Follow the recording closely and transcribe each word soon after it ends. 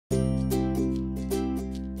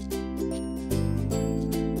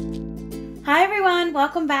Hi everyone,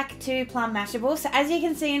 welcome back to Plum Mashable. So as you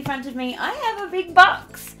can see in front of me, I have a big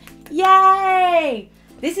box. Yay!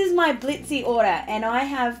 This is my Blitsy order, and I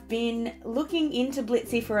have been looking into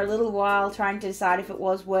Blitsy for a little while, trying to decide if it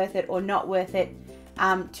was worth it or not worth it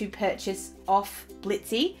to purchase off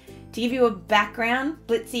Blitsy. To give you a background,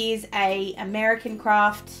 Blitsy is a American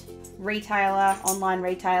craft retailer, online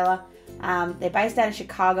retailer. They're based out of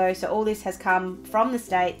Chicago, so all this has come from the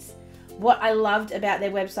States. What I loved about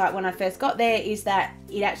their website when I first got there is that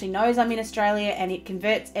it actually knows I'm in Australia and it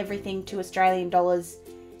converts everything to Australian dollars,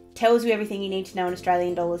 tells you everything you need to know in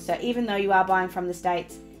Australian dollars. So even though you are buying from the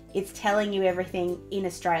States, it's telling you everything in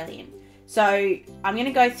Australian. So I'm going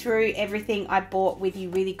to go through everything I bought with you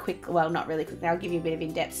really quick. Well, not really quickly. I'll give you a bit of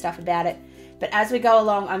in-depth stuff about it. But as we go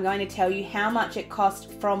along, I'm going to tell you how much it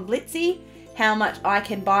cost from Blitsy, how much I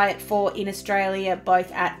can buy it for in Australia,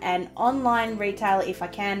 both at an online retailer if I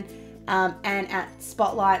can, and at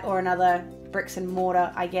Spotlight or another bricks and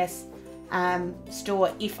mortar, I guess,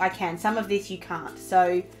 store if I can. Some of this you can't.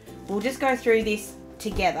 So we'll just go through this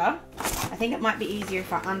together. I think it might be easier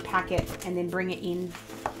if I unpack it and then bring it in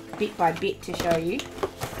bit by bit to show you.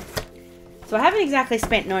 So I haven't exactly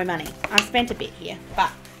spent no money. I spent a bit here,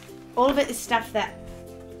 but all of it is stuff that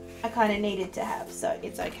I kind of needed to have, so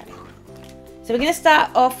it's okay. So we're going to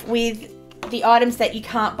start off with the items that you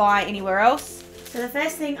can't buy anywhere else. So the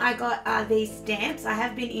first thing I got are these stamps. I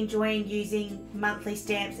have been enjoying using monthly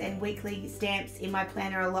stamps and weekly stamps in my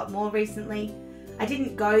planner a lot more recently. I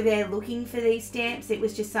didn't go there looking for these stamps. It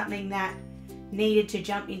was just something that needed to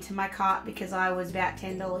jump into my cart because I was about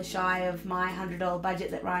 $10 shy of my $100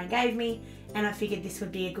 budget that Ryan gave me, and I figured this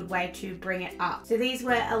would be a good way to bring it up. So these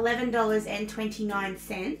were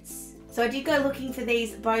 $11.29. So I did go looking for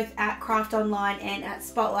these both at Craft Online and at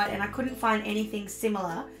Spotlight, and I couldn't find anything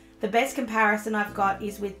similar. The best comparison I've got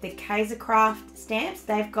is with the Kaiser Craft stamps.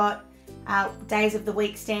 They've got days of the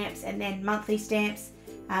week stamps and then monthly stamps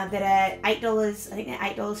that are $8. I think they're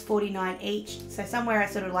 $8.49 each. So somewhere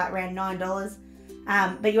sort of like around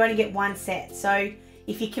 $9. But you only get one set. So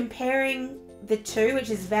if you're comparing the two,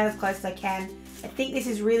 which is about as close as I can, I think this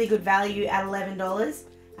is really good value at $11.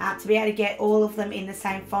 To be able to get all of them in the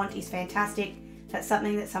same font is fantastic. That's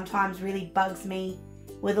something that sometimes really bugs me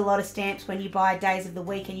with a lot of stamps when you buy days of the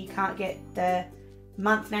week and you can't get the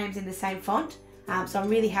month names in the same font. So I'm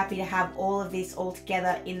really happy to have all of this all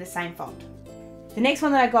together in the same font. The next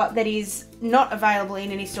one that I got that is not available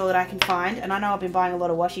in any store that I can find, and I know I've been buying a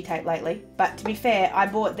lot of washi tape lately, but to be fair, I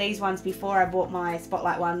bought these ones before I bought my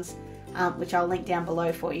Spotlight ones, which I'll link down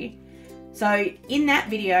below for you. So in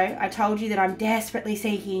that video, I told you that I'm desperately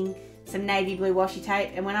seeking some navy blue washi tape,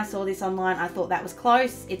 and when I saw this online, I thought that was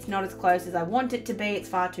close. It's not as close as I want it to be. It's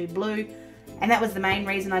far too blue, and that was the main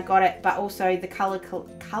reason I got it, but also the color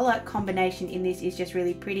combination in this is just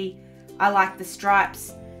really pretty. I like the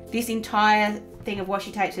stripes. This entire thing of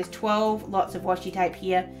washi tape says 12 lots of washi tape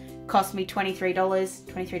here. Cost me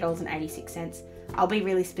 $23.86. I'll be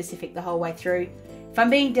really specific the whole way through. If I'm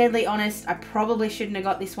being deadly honest, I probably shouldn't have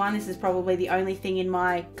got this one. This is probably the only thing in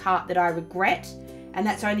my cart that I regret, and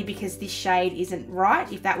that's only because this shade isn't right.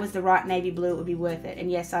 If that was the right navy blue, it would be worth it. And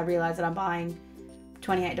yes, I realise that I'm buying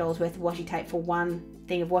 $28 worth of washi tape for one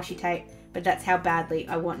thing of washi tape, but that's how badly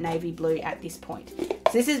I want navy blue at this point.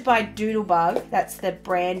 So this is by Doodlebug. That's the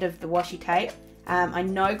brand of the washi tape. I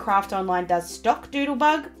know Craft Online does stock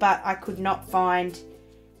Doodlebug, but I could not find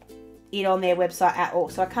it on their website at all.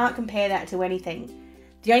 So I can't compare that to anything.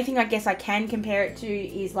 The only thing I guess I can compare it to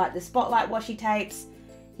is like the Spotlight washi tapes.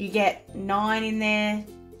 You get 9 in there.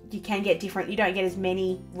 You can get different. You don't get as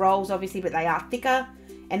many rolls, obviously, but they are thicker.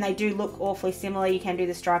 And they do look awfully similar. You can do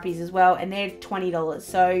the stripies as well. And they're $20.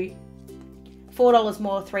 So $4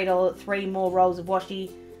 more, $3 more rolls of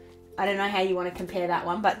washi. I don't know how you want to compare that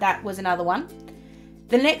one, but that was another one.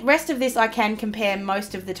 The rest of this I can compare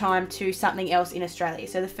most of the time to something else in Australia.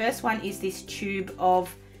 So the first one is this tube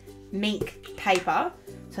of Minc paper.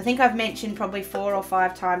 So I think I've mentioned probably 4 or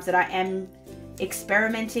 5 times that I am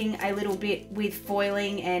experimenting a little bit with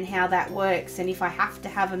foiling and how that works, and if I have to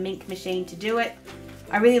have a Minc machine to do it.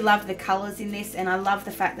 I really love the colours in this, and I love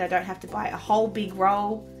the fact that I don't have to buy a whole big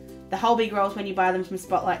roll. The whole big rolls, when you buy them from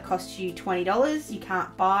Spotlight, cost you $20. You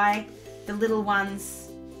can't buy the little ones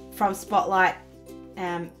from Spotlight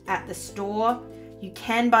at the store. You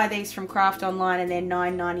can buy these from Craft Online and they're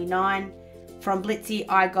 $9.99. From Blitsy,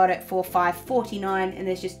 I got it for $5.49, and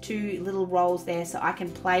there's just 2 little rolls there, so I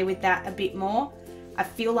can play with that a bit more. I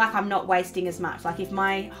feel like I'm not wasting as much. Like if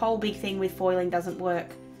my whole big thing with foiling doesn't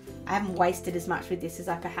work, I haven't wasted as much with this as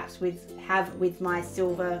I perhaps have with my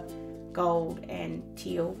silver gold and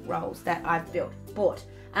teal rolls that I've bought.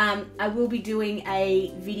 I will be doing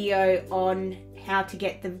a video on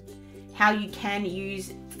how you can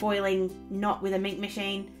use foiling not with a Minc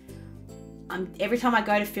machine. Every time I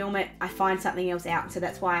go to film it, I find something else out, so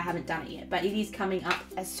that's why I haven't done it yet. But it is coming up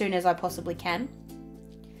as soon as I possibly can.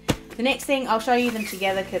 The next thing, I'll show you them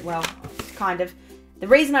together, well, kind of. The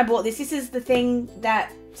reason I bought this is the thing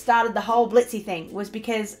that started the whole Blitsy thing, was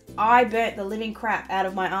because I burnt the living crap out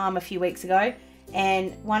of my arm a few weeks ago,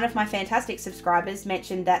 and one of my fantastic subscribers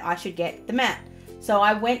mentioned that I should get the mat. So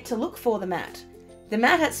I went to look for the mat. The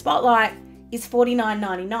mat at Spotlight is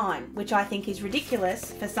 $49.99, which I think is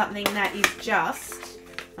ridiculous for something that is just,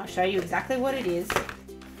 I'll show you exactly what it is.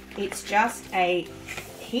 It's just a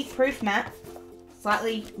heat-proof mat,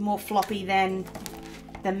 slightly more floppy than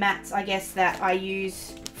the mats, I guess, that I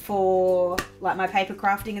use for like my paper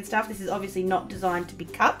crafting and stuff. This is obviously not designed to be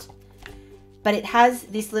cut, but it has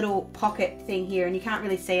this little pocket thing here, and you can't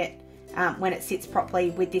really see it when it sits properly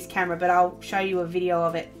with this camera, but I'll show you a video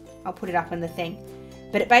of it. I'll put it up in the thing.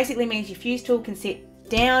 But it basically means your fuse tool can sit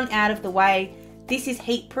down out of the way. This is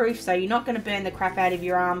heat proof, so you're not going to burn the crap out of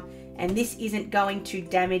your arm, and this isn't going to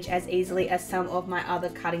damage as easily as some of my other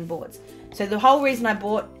cutting boards. So the whole reason I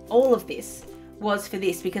bought all of this was for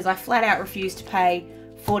this, because I flat out refused to pay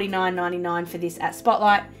 $49.99 for this at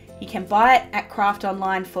Spotlight. You can buy it at Craft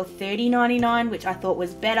Online for $30.99, which I thought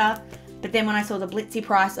was better. But then when I saw the Blitsy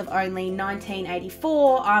price of only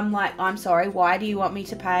 $19.84, I'm like, I'm sorry, why do you want me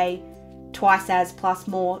to pay twice as plus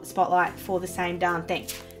more Spotlight for the same darn thing?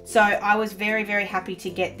 So I was very, very happy to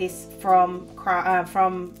get this from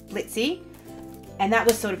Blitsy. And that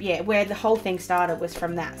was sort of, yeah, where the whole thing started, was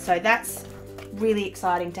from that. So that's really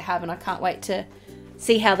exciting to have, and I can't wait to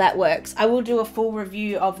see how that works. I will do a full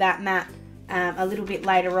review of that mat a little bit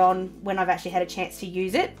later on when I've actually had a chance to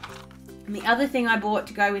use it. And the other thing I bought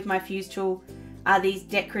to go with my fuse tool are these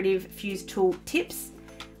decorative fuse tool tips.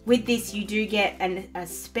 With this, you do get a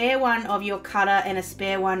spare one of your cutter and a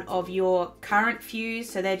spare one of your current fuse.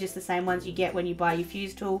 So they're just the same ones you get when you buy your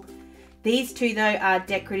fuse tool. These two, though, are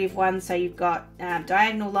decorative ones. So you've got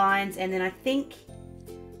diagonal lines, and then I think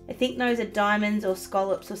those are diamonds or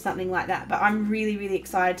scallops or something like that. But I'm really, really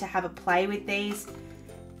excited to have a play with these.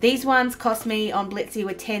 These ones cost me on Blitsy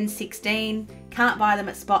were $10.16. Can't buy them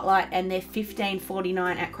at Spotlight, and they're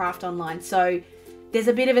 $15.49 at Craft Online. So there's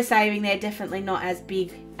a bit of a saving there. Definitely not as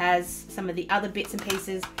big as some of the other bits and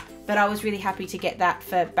pieces, but I was really happy to get that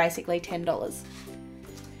for basically $10.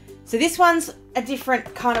 So this one's a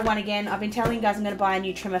different kind of one again. I've been telling you guys I'm going to buy a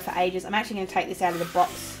new trimmer for ages. I'm actually going to take this out of the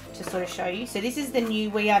box to sort of show you. So this is the new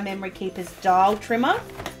We Are Memory Keepers dial trimmer.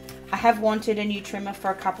 I have wanted a new trimmer for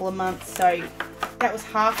a couple of months, so that was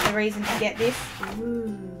half the reason to get this.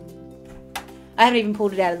 Ooh. I haven't even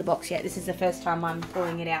pulled it out of the box yet. This is the first time I'm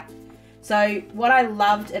pulling it out. So what I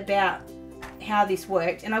loved about how this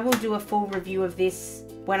worked, and I will do a full review of this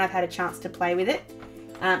when I've had a chance to play with it.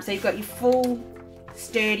 So you've got your full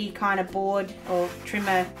sturdy kind of board or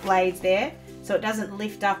trimmer blades there, so it doesn't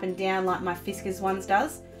lift up and down like my Fiskars ones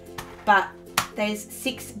does. But there's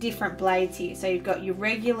 6 different blades here. So you've got your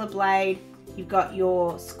regular blade, you've got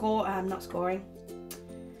your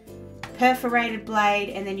perforated blade,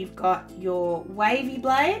 and then you've got your wavy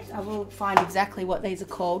blade. I will find exactly what these are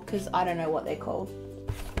called because I don't know what they're called.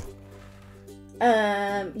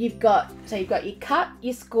 You've got your cut,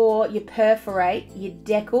 your score, your perforate, your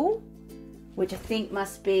decal, which I think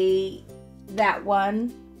must be that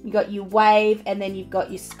one. You've got your wave, and then you've got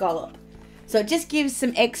your scallop. So it just gives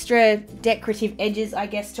some extra decorative edges, I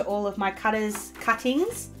guess, to all of my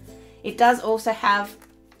cuttings. It does also have,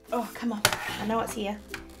 oh come on, I know it's here,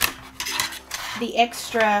 the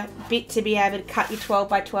extra bit to be able to cut your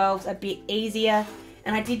 12x12s a bit easier.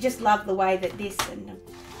 And I did just love the way that this, and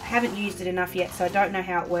I haven't used it enough yet, so I don't know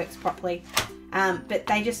how it works properly, but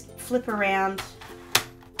they just flip around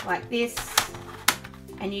like this,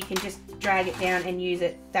 and you can just drag it down and use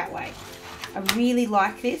it that way. I really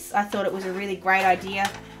like this. I thought it was a really great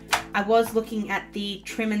idea. I was looking at the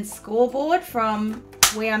trim and scoreboard from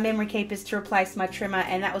We Are Memory Keepers to replace my trimmer,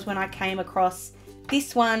 and that was when I came across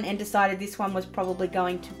this one and decided this one was probably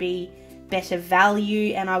going to be better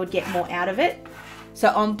value and I would get more out of it. So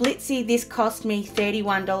on Blitsy, this cost me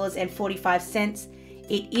 $31.45.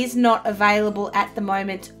 It is not available at the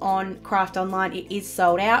moment on Craft Online. It is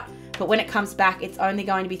sold out, but when it comes back, it's only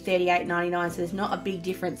going to be $38.99, so there's not a big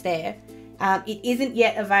difference there. It isn't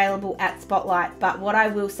yet available at Spotlight, but what I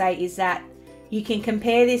will say is that you can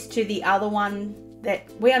compare this to the other one that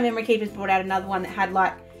We Are Memory Keepers brought out, another one that had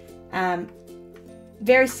like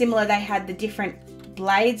very similar. They had the different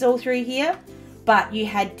blades all through here, but you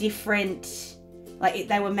had different like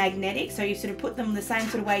they were magnetic, so you sort of put them the same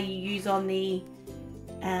sort of way you use on the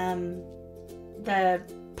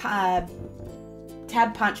tab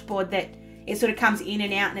punch board, that it sort of comes in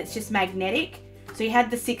and out and it's just magnetic. So you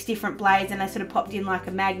had the 6 different blades and they sort of popped in like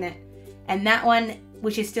a magnet. And that one,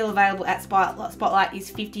 which is still available at Spotlight,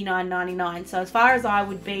 is $59.99. So as far as I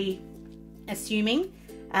would be assuming,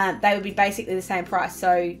 they would be basically the same price.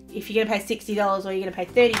 So if you're going to pay $60 or you're going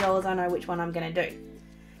to pay $30, I know which one I'm going to do.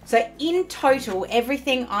 So in total,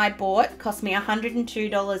 everything I bought cost me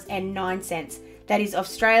 $102.09. That is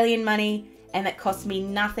Australian money, and that cost me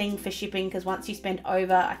nothing for shipping, because once you spend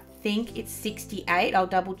over, I think it's $68, I'll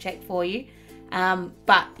double check for you.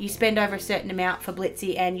 But you spend over a certain amount for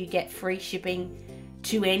Blitsy and you get free shipping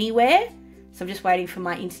to anywhere. So I'm just waiting for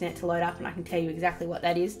my internet to load up and I can tell you exactly what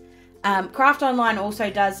that is. Craft Online also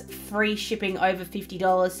does free shipping over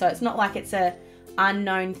 $50, so it's not like it's a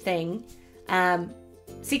unknown thing.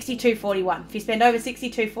 $62.41. If you spend over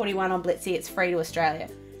 $62.41 on Blitsy, it's free to Australia.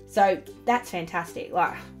 So that's fantastic.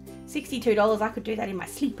 Like $62, I could do that in my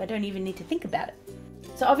sleep. I don't even need to think about it.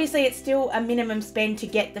 So obviously it's still a minimum spend to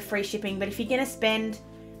get the free shipping, but if you're going to spend,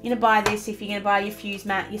 you're going to buy this, if you're going to buy your fuse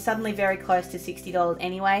mat, you're suddenly very close to $60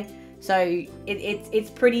 anyway. So it's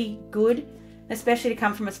pretty good, especially to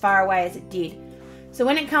come from as far away as it did. So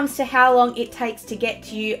when it comes to how long it takes to get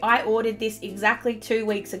to you, I ordered this exactly 2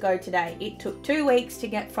 weeks ago today. It took 2 weeks to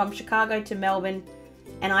get from Chicago to Melbourne,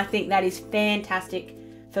 and I think that is fantastic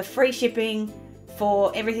for free shipping,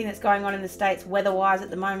 for everything that's going on in the States weather-wise at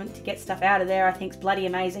the moment. To get stuff out of there, I think is bloody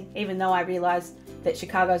amazing, even though I realise that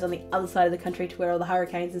Chicago's on the other side of the country to where all the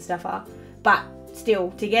hurricanes and stuff are. But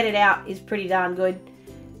still, to get it out is pretty darn good.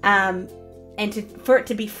 And for it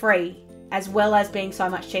to be free, as well as being so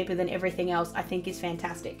much cheaper than everything else, I think is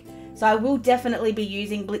fantastic. So I will definitely be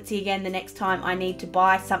using Blitsy again the next time I need to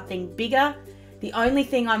buy something bigger. The only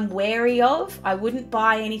thing I'm wary of, I wouldn't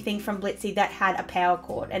buy anything from Blitsy that had a power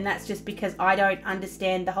cord, and that's just because I don't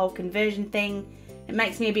understand the whole conversion thing. It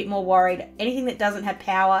makes me a bit more worried. Anything that doesn't have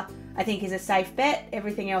power, I think, is a safe bet.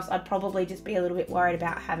 Everything else I'd probably just be a little bit worried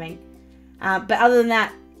about having. But other than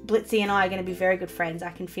that, Blitsy and I are going to be very good friends.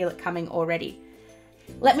 I can feel it coming already.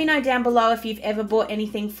 Let me know down below if you've ever bought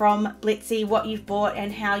anything from Blitsy, what you've bought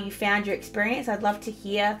and how you found your experience. I'd love to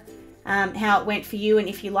hear how it went for you, and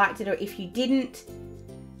if you liked it or if you didn't.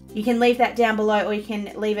 You can leave that down below, or you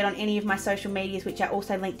can leave it on any of my social medias, which are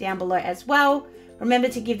also linked down below as well. Remember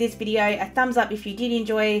to give this video a thumbs up if you did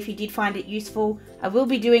enjoy it, if you did find it useful. I will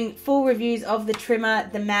be doing full reviews of the trimmer,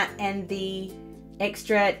 the mat and the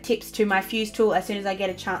extra tips to my fuse tool as soon as I get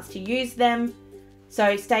a chance to use them.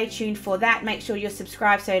 So stay tuned for that. Make sure you're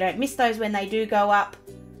subscribed so you don't miss those when they do go up.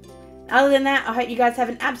 Other than that, I hope you guys have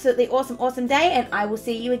an absolutely awesome day, and I will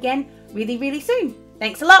see you again really, really soon.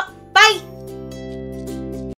 Thanks a lot.